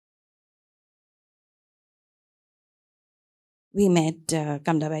we met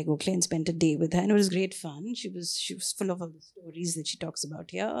Kamlabai Gokhale and spent a day with her, and it was great fun. She was full of all the stories that she talks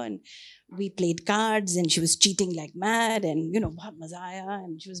about here, and we played cards, and she was cheating like mad, and bahut maza aaya,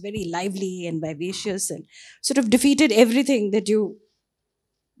 and she was very lively and vivacious, and sort of defeated everything that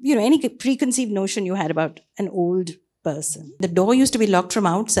any preconceived notion you had about an old person. The door used to be locked from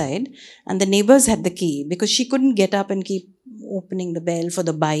outside, and the neighbors had the key because she couldn't get up and keep opening the bell for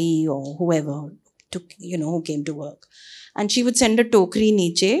the bai or whoever who came to work. And she would send a tokri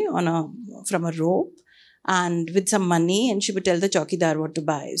niche from a rope and with some money, and she would tell the chowkidar what to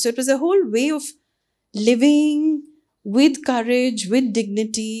buy. So it was a whole way of living with courage, with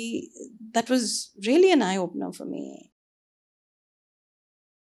dignity. That was really an eye-opener for me.